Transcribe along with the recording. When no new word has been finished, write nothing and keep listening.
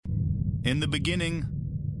In the beginning,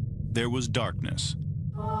 there was darkness.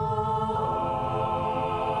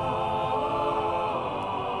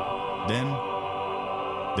 Then,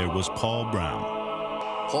 there was Paul Brown.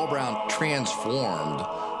 Paul Brown transformed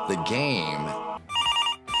the game.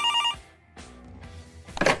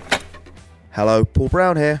 Hello, Paul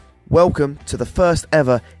Brown here. Welcome to the first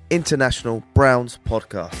ever International Browns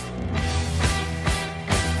podcast.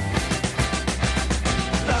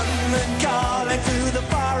 London calling to the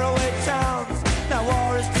faraway towns. Now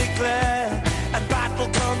war is declared and battle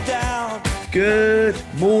come down. Good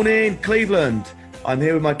morning, Cleveland. I'm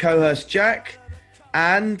here with my co-host Jack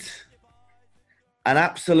and an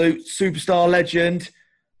absolute superstar legend,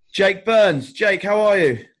 Jake Burns. Jake, how are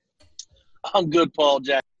you? I'm good, Paul.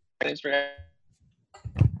 Jack, thanks for having me.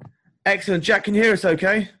 Excellent. Jack, can you hear us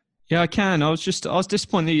okay? Yeah, I can. I was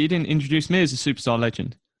disappointed that you didn't introduce me as a superstar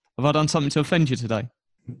legend. Have I done something to offend you today?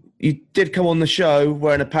 You did come on the show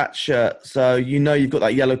wearing a patch shirt, so you know you've got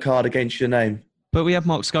that yellow card against your name. But we have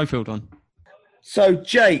Mark Schofield on. So,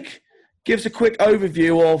 Jake, give us a quick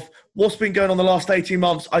overview of what's been going on the last 18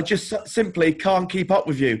 months. I just simply can't keep up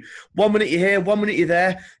with you. 1 minute you're here, 1 minute you're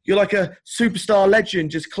there. You're like a superstar legend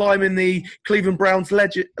just climbing the Cleveland Browns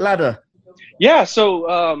ladder. Yeah,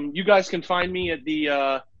 so you guys can find me at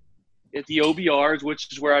the OBRs,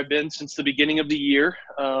 which is where I've been since the beginning of the year.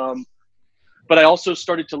 But I also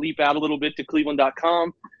started to leap out a little bit to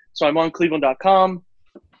Cleveland.com. So I'm on Cleveland.com,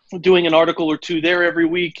 doing an article or two there every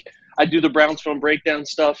week. I do the Browns film breakdown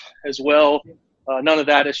stuff as well. None of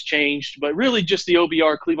that has changed, but really just the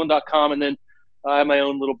OBR, Cleveland.com, and then I have my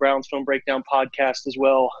own little Browns film breakdown podcast as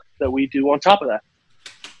well that we do on top of that.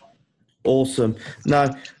 Awesome.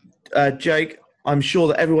 Now, Jake, I'm sure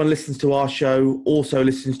that everyone listens to our show, also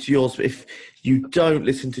listens to yours. But if you don't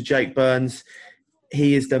listen to Jake Burns,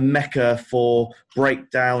 he is the mecca for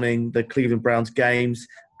breakdowning the Cleveland Browns games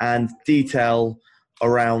and detail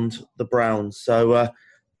around the Browns. So,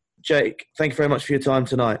 Jake, thank you very much for your time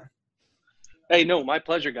tonight. Hey, no, my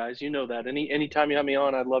pleasure, guys. You know that. Anytime you have me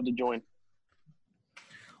on, I'd love to join.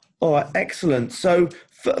 All right, excellent. So,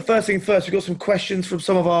 first thing first, we've got some questions from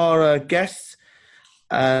some of our guests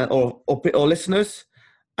or listeners.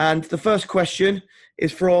 And the first question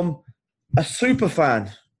is from a super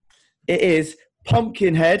fan. It is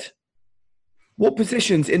Pumpkinhead. What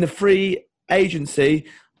positions in the free agency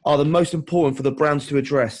are the most important for the Browns to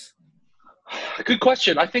address? Good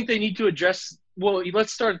question. I think they need to address – well,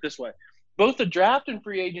 let's start it this way. Both the draft and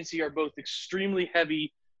free agency are both extremely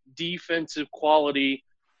heavy defensive quality.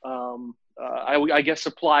 I guess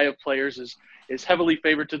supply of players is heavily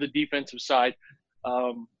favored to the defensive side.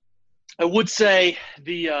 I would say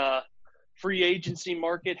the free agency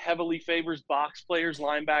market heavily favors box players,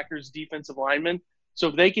 linebackers, defensive linemen. So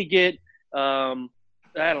if they could get, one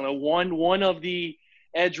of the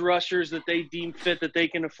edge rushers that they deem fit that they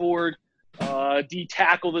can afford, D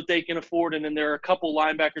tackle that they can afford, and then there are a couple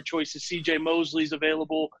linebacker choices. C.J. Mosley's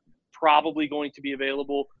available, probably going to be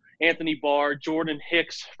available. Anthony Barr, Jordan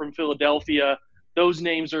Hicks from Philadelphia, those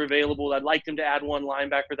names are available. I'd like them to add one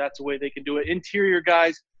linebacker. That's the way they can do it. Interior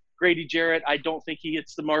guys, Grady Jarrett, I don't think he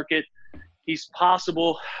hits the market. He's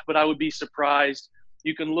possible, but I would be surprised.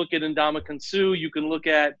 You can look at Ndamukong Suh. You can look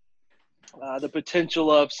at the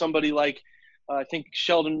potential of somebody like I think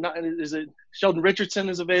Sheldon Richardson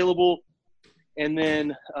is available. And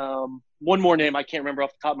then one more name I can't remember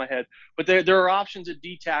off the top of my head. But there are options at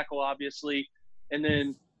D tackle, obviously. And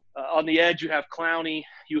then on the edge, you have Clowney,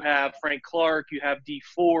 you have Frank Clark, you have D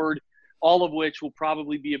Ford, all of which will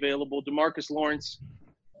probably be available. DeMarcus Lawrence.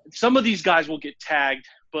 Some of these guys will get tagged,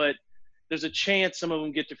 but there's a chance some of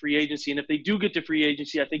them get to free agency. And if they do get to free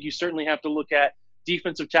agency, I think you certainly have to look at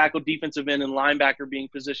defensive tackle, defensive end, and linebacker being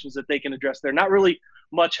positions that they can address there. Not really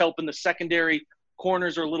much help in the secondary.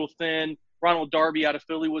 Corners are a little thin. Ronald Darby out of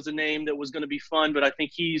Philly was a name that was going to be fun, but I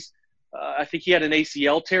think he had an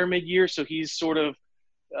ACL tear mid-year, so he's sort of,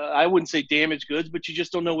 I wouldn't say damaged goods, but you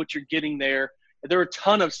just don't know what you're getting there. There are a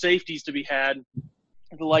ton of safeties to be had,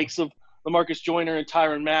 the likes of LaMarcus Joyner and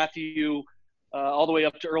Tyrann Mathieu, all the way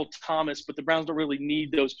up to Earl Thomas, but the Browns don't really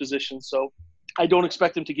need those positions, so I don't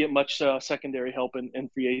expect them to get much secondary help in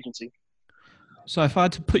free agency. So if I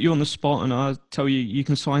had to put you on the spot and I tell you you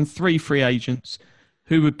can sign 3 free agents,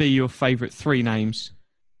 who would be your favorite 3 names?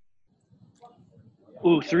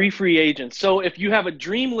 Ooh, 3 free agents. So if you have a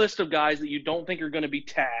dream list of guys that you don't think are going to be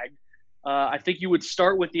tagged, I think you would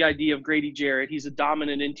start with the idea of Grady Jarrett. He's a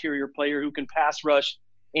dominant interior player who can pass rush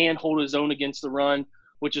and hold his own against the run,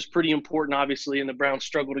 which is pretty important, obviously, and the Browns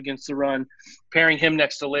struggled against the run. Pairing him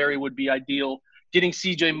next to Larry would be ideal. Getting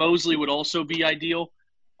C.J. Mosley would also be ideal.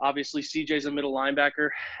 Obviously, CJ's a middle linebacker,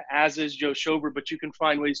 as is Joe Schobert, but you can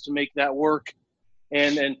find ways to make that work.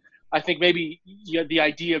 And I think maybe the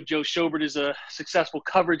idea of Joe Schobert is a successful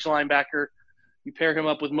coverage linebacker. You pair him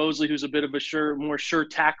up with Mosley, who's a bit of a more sure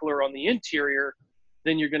tackler on the interior,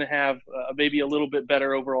 then you're going to have maybe a little bit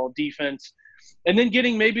better overall defense. And then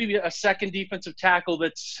getting maybe a second defensive tackle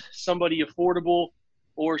that's somebody affordable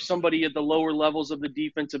or somebody at the lower levels of the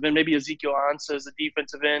defensive end. Maybe Ezekiel Ansah as the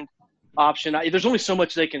defensive end option. There's only so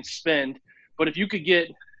much they can spend. But if you could get,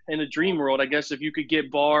 in a dream world, I guess, if you could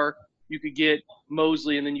get Barr, you could get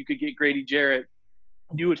Mosley, and then you could get Grady Jarrett,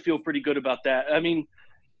 you would feel pretty good about that. I mean,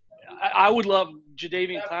 I would love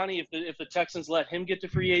Jadeveon Clowney if the Texans let him get to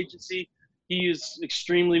free agency. He is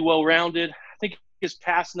extremely well-rounded. I think his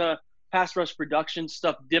pass rush production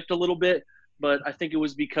stuff dipped a little bit, but I think it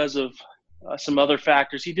was because of some other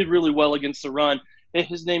factors. He did really well against the run. If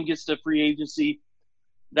his name gets to free agency,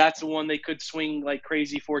 that's the one they could swing like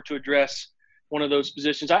crazy for to address one of those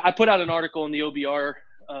positions. I put out an article in the OBR,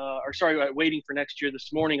 Waiting for Next Year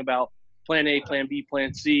this morning about Plan A, Plan B,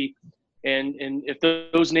 Plan C. And if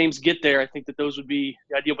those names get there, I think that those would be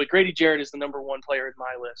ideal. But Grady Jarrett is the number one player in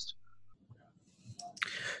my list.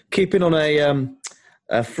 Keeping on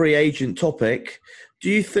a free agent topic,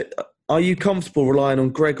 are you comfortable relying on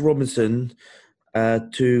Greg Robinson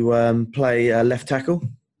to play left tackle?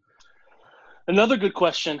 Another good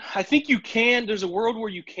question. I think you can. There's a world where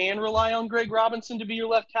you can rely on Greg Robinson to be your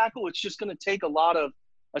left tackle. It's just going to take a lot of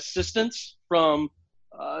assistance from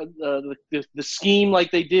the scheme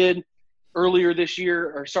like they did earlier this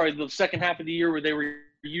year, the second half of the year, where they were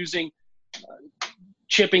using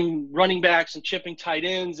chipping running backs and chipping tight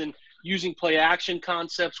ends and using play action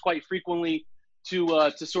concepts quite frequently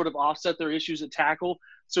to sort of offset their issues at tackle.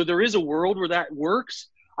 So there is a world where that works.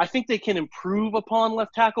 I think they can improve upon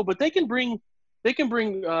left tackle, but they can bring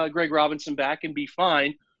Greg Robinson back and be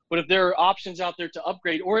fine. But if there are options out there to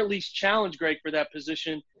upgrade or at least challenge Greg for that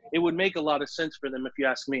position, it would make a lot of sense for them, if you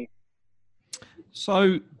ask me.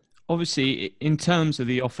 So obviously, in terms of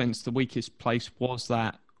the offense, the weakest place was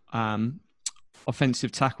that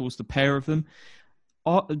offensive tackles, the pair of them.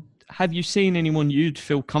 Have you seen anyone you'd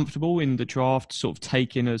feel comfortable in the draft sort of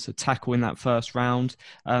taking as a tackle in that first round?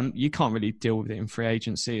 You can't really deal with it in free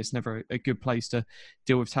agency. It's never a good place to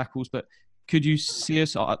deal with tackles. But could you see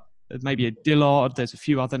us, maybe a Dillard? There's a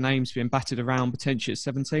few other names being batted around potentially at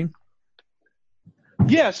 17.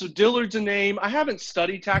 Yeah, so Dillard's a name. I haven't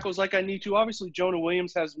studied tackles like I need to. Obviously, Jonah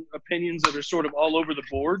Williams has opinions that are sort of all over the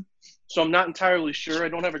board, so I'm not entirely sure. I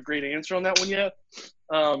don't have a great answer on that one yet.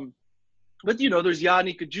 But, there's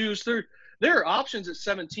Yodny Kajus. There are options at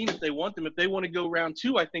 17 if they want them. If they want to go round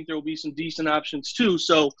 2, I think there will be some decent options too.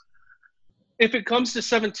 So if it comes to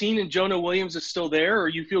 17 and Jonah Williams is still there, or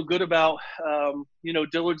you feel good about,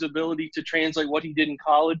 Dillard's ability to translate what he did in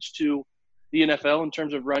college to the NFL in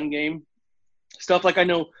terms of run game, stuff like I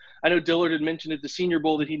know Dillard had mentioned at the Senior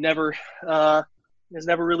Bowl that he has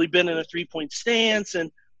never really been in a 3-point stance,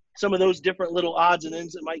 and some of those different little odds and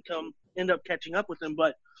ends that might end up catching up with him.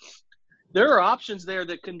 But there are options there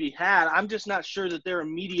that can be had. I'm just not sure that they're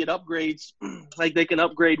immediate upgrades, like they can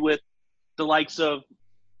upgrade with the likes of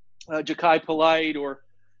Ja'Kai Polite, or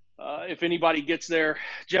if anybody gets there,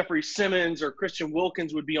 Jeffrey Simmons or Christian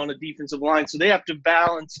Wilkins would be on a defensive line. So they have to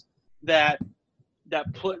balance that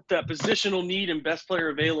positional need and best player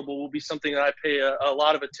available will be something that I pay a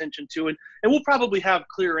lot of attention to. And we'll probably have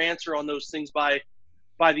clear answer on those things by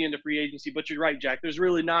the end of free agency. But you're right, Jack. There's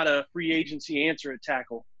really not a free agency answer at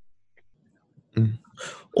tackle.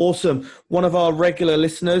 Awesome. One of our regular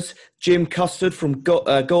listeners, Jim Custard from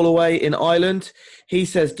Galway in Ireland, he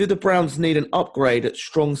says, do the Browns need an upgrade at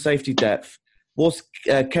strong safety depth? Was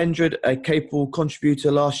Kendrick a capable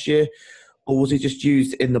contributor last year, or was he just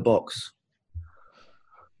used in the box?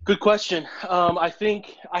 Good question. I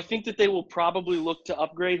think that they will probably look to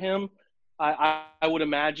upgrade him. I would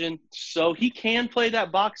imagine. So he can play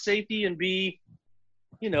that box safety and be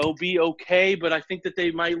okay, but I think that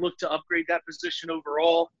they might look to upgrade that position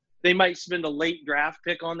overall. They might spend a late draft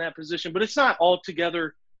pick on that position, but it's not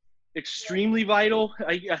altogether extremely vital.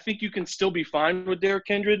 I think you can still be fine with Derrick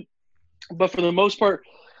Kendrick, but for the most part,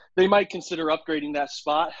 they might consider upgrading that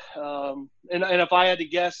spot. And if I had to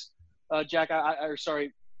guess, Jack,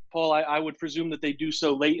 Paul, I would presume that they do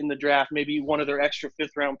so late in the draft, maybe one of their extra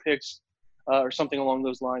 5th-round picks or something along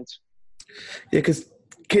those lines. Yeah, because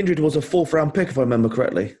Kindred was a 4th-round pick, if I remember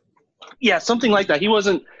correctly. Yeah, something like that. He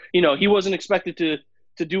wasn't expected to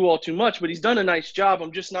do all too much, but he's done a nice job.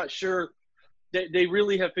 I'm just not sure that they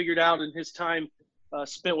really have figured out in his time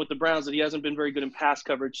spent with the Browns that he hasn't been very good in pass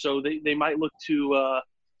coverage. So they might look to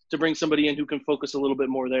bring somebody in who can focus a little bit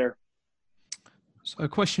more there. So a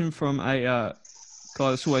question from a guy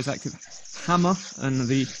that's always active, Hammer, and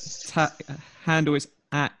the handle is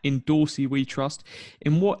at in Dorsey We Trust.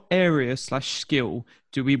 In what area / skill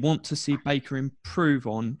do we want to see Baker improve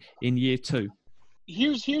on in year 2?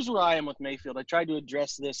 Here's where I am with Mayfield. I tried to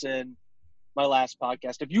address this in my last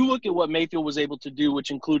podcast. If you look at what Mayfield was able to do,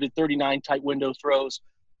 which included 39 tight window throws,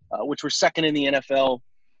 which were second in the NFL,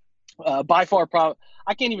 by far,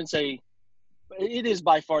 I can't even say it is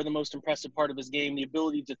by far the most impressive part of his game. The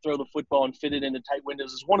ability to throw the football and fit it into tight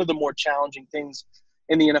windows is one of the more challenging things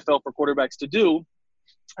in the NFL for quarterbacks to do.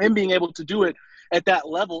 And being able to do it at that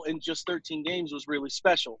level in just 13 games was really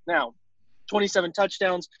special. Now, 27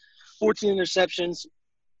 touchdowns, 14 interceptions.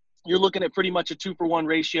 You're looking at pretty much a 2-for-1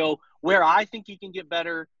 ratio. Where I think he can get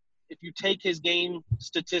better, if you take his game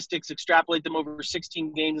statistics, extrapolate them over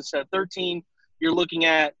 16 games instead of 13, you're looking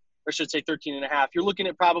at, or I should say 13 and a half, you're looking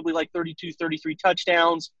at probably like 32, 33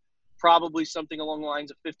 touchdowns, probably something along the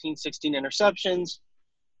lines of 15, 16 interceptions,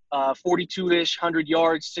 42-ish, 100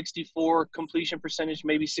 yards, 64 completion percentage,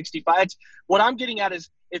 maybe 65. What I'm getting at is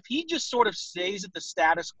if he just sort of stays at the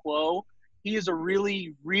status quo, he is a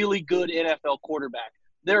really, really good NFL quarterback.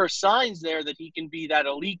 There are signs there that he can be that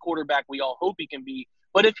elite quarterback we all hope he can be.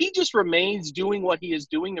 But if he just remains doing what he is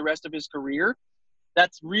doing the rest of his career,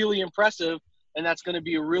 that's really impressive, and that's going to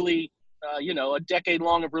be a really, a decade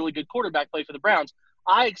long of really good quarterback play for the Browns.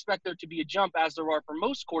 I expect there to be a jump, as there are for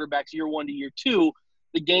most quarterbacks, year 1 to year 2.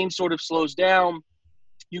 The game sort of slows down.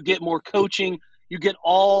 You get more coaching. You get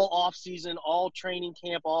all offseason, all training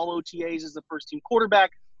camp, all OTAs as the first-team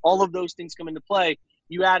quarterback. All of those things come into play.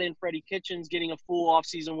 You add in Freddie Kitchens getting a full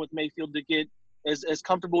offseason with Mayfield to get as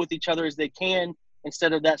comfortable with each other as they can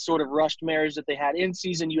instead of that sort of rushed marriage that they had in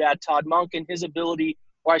season. You add Todd Monk and his ability,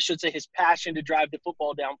 or I should say his passion to drive the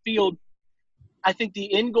football downfield. I think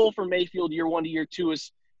the end goal for Mayfield year 1 to year 2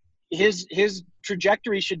 is his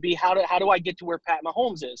trajectory should be how do I get to where Pat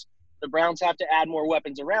Mahomes is? The Browns have to add more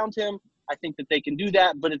weapons around him. I think that they can do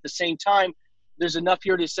that. But at the same time, there's enough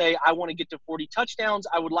here to say I want to get to 40 touchdowns.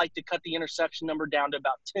 I would like to cut the interception number down to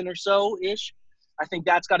about 10 or so-ish. I think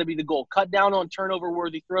that's got to be the goal. Cut down on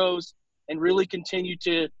turnover-worthy throws and really continue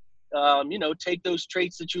to, take those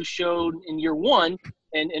traits that you showed in year 1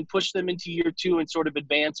 and push them into year 2 and sort of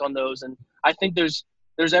advance on those. And I think there's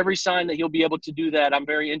every sign that he'll be able to do that. I'm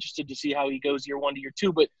very interested to see how he goes year 1 to year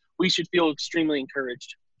 2, but we should feel extremely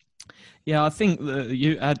encouraged. Yeah, I think that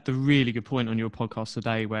you had the really good point on your podcast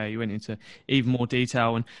today where you went into even more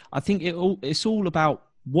detail. And I think it's all about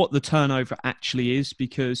what the turnover actually is,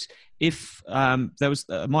 because if there was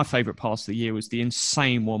my favourite pass of the year was the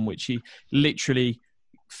insane one, which he literally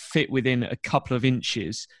fit within a couple of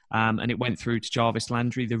inches and it went through to Jarvis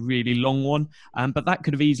Landry, the really long one. But that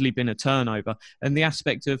could have easily been a turnover. And the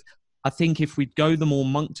aspect of, I think if we go the more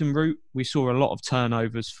Moncton route, we saw a lot of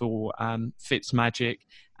turnovers for Fitzmagic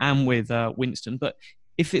and with Winston. But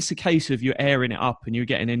if it's a case of you're airing it up and you're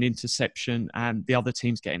getting an interception and the other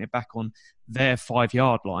team's getting it back on their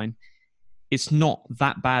 5-yard line, it's not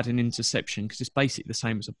that bad an interception because it's basically the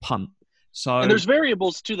same as a punt. So, and there's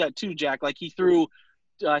variables to that too, Jack. Like he threw,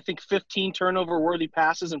 I think, 15 turnover-worthy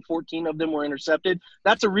passes and 14 of them were intercepted.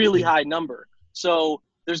 That's a really high number. So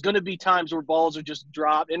there's going to be times where balls are just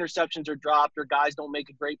dropped, interceptions are dropped, or guys don't make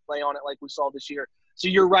a great play on it like we saw this year. So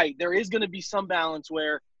you're right. There is going to be some balance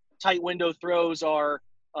where tight window throws are,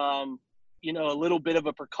 a little bit of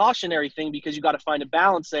a precautionary thing because you got to find a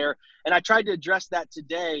balance there. And I tried to address that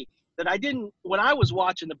today that when I was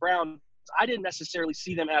watching the Browns, I didn't necessarily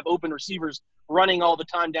see them have open receivers running all the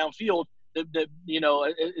time downfield,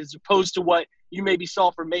 as opposed to what you maybe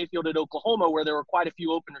saw from Mayfield at Oklahoma, where there were quite a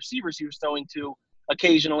few open receivers he was throwing to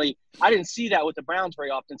occasionally. I didn't see that with the Browns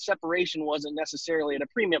very often. Separation wasn't necessarily at a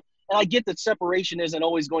premium. And I get that separation isn't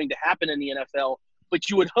always going to happen in the NFL, but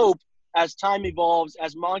you would hope as time evolves,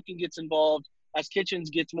 as Monken gets involved, as Kitchens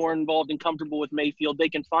gets more involved and comfortable with Mayfield, they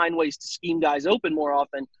can find ways to scheme guys open more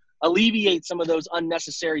often, alleviate some of those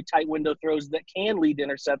unnecessary tight window throws that can lead to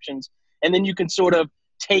interceptions, and then you can sort of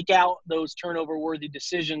take out those turnover-worthy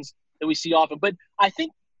decisions that we see often. But I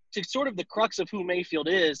think to sort of the crux of who Mayfield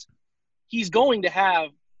is, he's going to have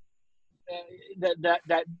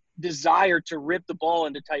that desire to rip the ball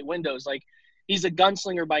into tight windows. Like, he's a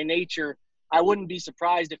gunslinger by nature. I wouldn't be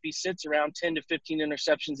surprised if he sits around 10 to 15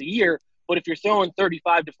 interceptions a year. But if you're throwing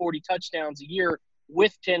 35 to 40 touchdowns a year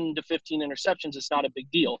with 10 to 15 interceptions, it's not a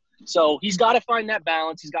big deal. So he's got to find that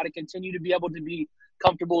balance. He's got to continue to be able to be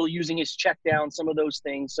comfortable using his check down, some of those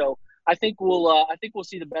things. So I think we'll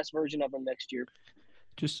see the best version of him next year.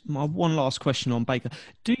 Just my one last question on Baker.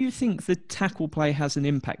 Do you think the tackle play has an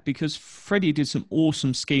impact? Because Freddie did some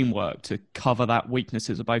awesome scheme work to cover that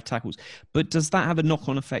weaknesses of both tackles. But does that have a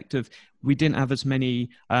knock-on effect of we didn't have as many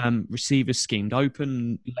receivers schemed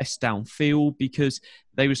open, less downfield, because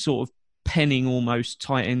they were sort of penning almost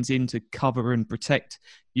tight ends in to cover and protect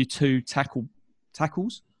your two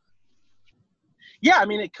tackles? Yeah, I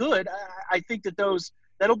mean, it could. I think that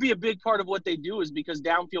that'll be a big part of what they do, is because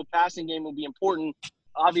downfield passing game will be important.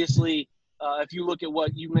 Obviously, if you look at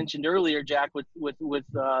what you mentioned earlier, Jack, with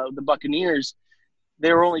the Buccaneers,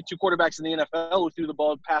 there were only two quarterbacks in the NFL who threw the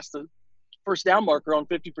ball past the first down marker on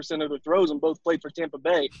 50% of their throws, and both played for Tampa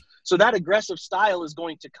Bay. So that aggressive style is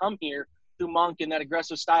going to come here through Monk, and that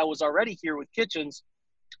aggressive style was already here with Kitchens.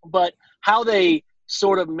 But how they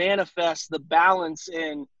sort of manifest the balance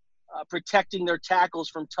in protecting their tackles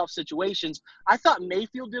from tough situations, I thought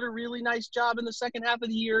Mayfield did a really nice job in the second half of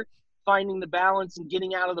the year, finding the balance and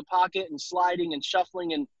getting out of the pocket and sliding and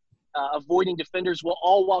shuffling and avoiding defenders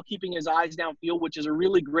while keeping his eyes downfield, which is a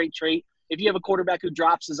really great trait. If you have a quarterback who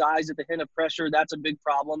drops his eyes at the hint of pressure, that's a big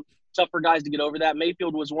problem. Tough for guys to get over that.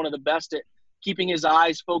 Mayfield was one of the best at keeping his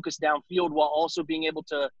eyes focused downfield while also being able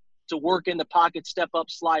to work in the pocket, step up,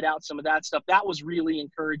 slide out, some of that stuff. That was really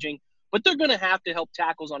encouraging. But they're going to have to help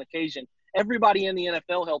tackles on occasion. Everybody in the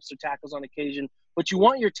NFL helps their tackles on occasion, but you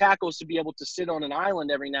want your tackles to be able to sit on an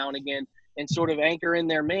island every now and again and sort of anchor in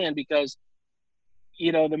their man, because,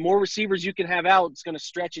 you know, the more receivers you can have out, it's going to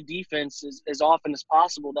stretch a defense as often as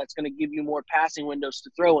possible. That's going to give you more passing windows to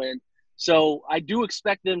throw in. So I do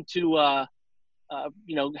expect them to,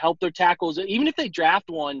 help their tackles, even if they draft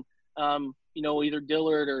one, either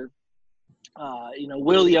Dillard or,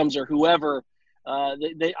 Williams or whoever.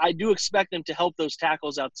 I do expect them to help those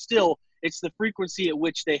tackles out. Still, it's the frequency at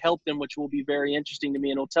which they help them, which will be very interesting to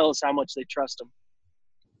me, and will tell us how much they trust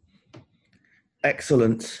them.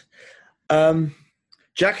 Excellent.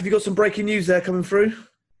 Jack, have you got some breaking news there coming through?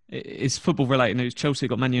 It's football-related news. Chelsea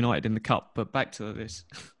got Man United in the cup, but back to this.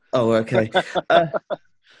 Oh, okay.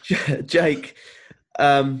 Jake,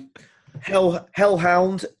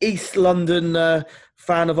 Hellhound, East London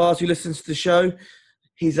fan of ours who listens to the show.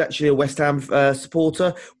 He's actually a West Ham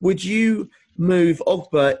supporter. Would you move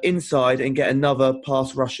Ogba inside and get another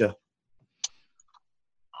pass rusher?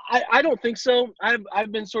 I don't think so.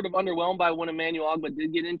 I've been sort of underwhelmed by when Emmanuel Ogba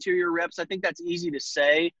did get interior reps. I think that's easy to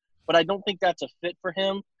say, but I don't think that's a fit for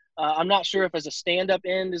him. I'm not sure if as a stand-up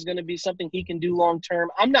end is going to be something he can do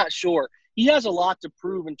long-term. I'm not sure. He has a lot to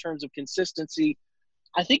prove in terms of consistency.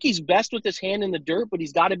 I think he's best with his hand in the dirt, but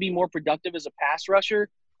he's got to be more productive as a pass rusher.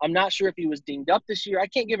 I'm not sure if he was dinged up this year. I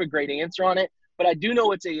can't give a great answer on it, but I do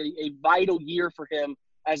know it's a vital year for him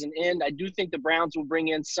as an end. I do think the Browns will bring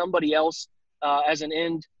in somebody else as an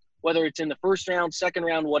end, whether it's in the first round, second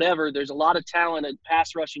round, whatever. There's a lot of talent at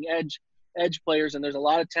pass rushing edge players, and there's a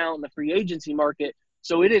lot of talent in the free agency market.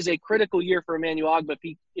 So it is a critical year for Emmanuel Ogba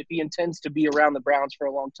if he intends to be around the Browns for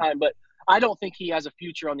a long time. But I don't think he has a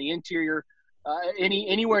future on the interior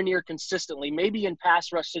anywhere near consistently. Maybe in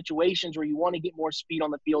pass rush situations where you want to get more speed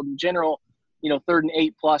on the field in general, 3rd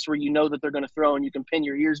and 8+ where you know that they're going to throw and you can pin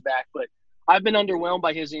your ears back. But I've been underwhelmed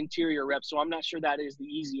by his interior reps, so I'm not sure that is the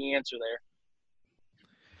easy answer there.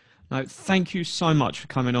 No, thank you so much for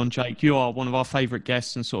coming on, Jake. You are one of our favourite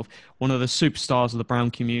guests and sort of one of the superstars of the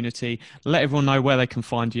Brown community. Let everyone know where they can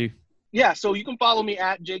find you. Yeah, so you can follow me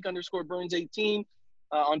at Jake_Burns18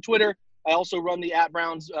 on Twitter. I also run the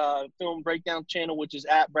 @Browns Film Breakdown channel, which is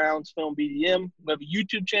 @Browns Film BDM. We have a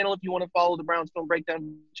YouTube channel if you want to follow the Browns Film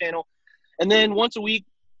Breakdown channel. And then once a week,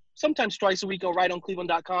 sometimes twice a week, I'll write on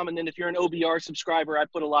Cleveland.com. And then if you're an OBR subscriber, I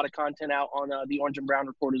put a lot of content out on the Orange and Brown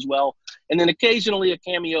Report as well. And then occasionally a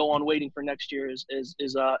cameo on Waiting for Next Year is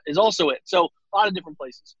also it. So a lot of different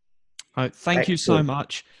places. All right, thank you so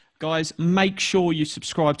much. Guys, make sure you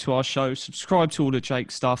subscribe to our show, subscribe to all the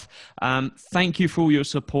Jake stuff. Thank you for all your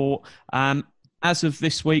support. As of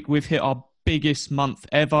this week, we've hit our biggest month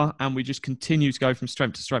ever, and we just continue to go from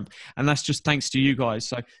strength to strength. And that's just thanks to you guys.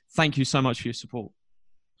 So thank you so much for your support.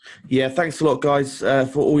 Yeah, thanks a lot, guys,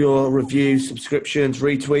 for all your reviews, subscriptions,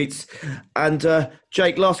 retweets. And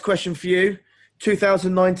Jake, last question for you.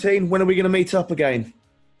 2019, when are we going to meet up again?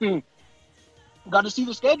 Got to see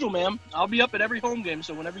the schedule, man. I'll be up at every home game,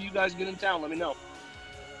 so whenever you guys get in town, let me know.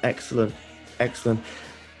 Excellent.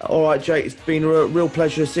 All right, Jake, it's been a real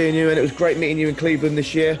pleasure seeing you, and it was great meeting you in Cleveland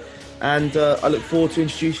this year. And I look forward to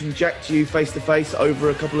introducing Jack to you face-to-face over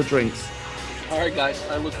a couple of drinks. All right, guys.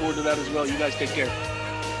 I look forward to that as well. You guys take care.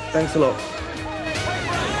 Thanks a lot.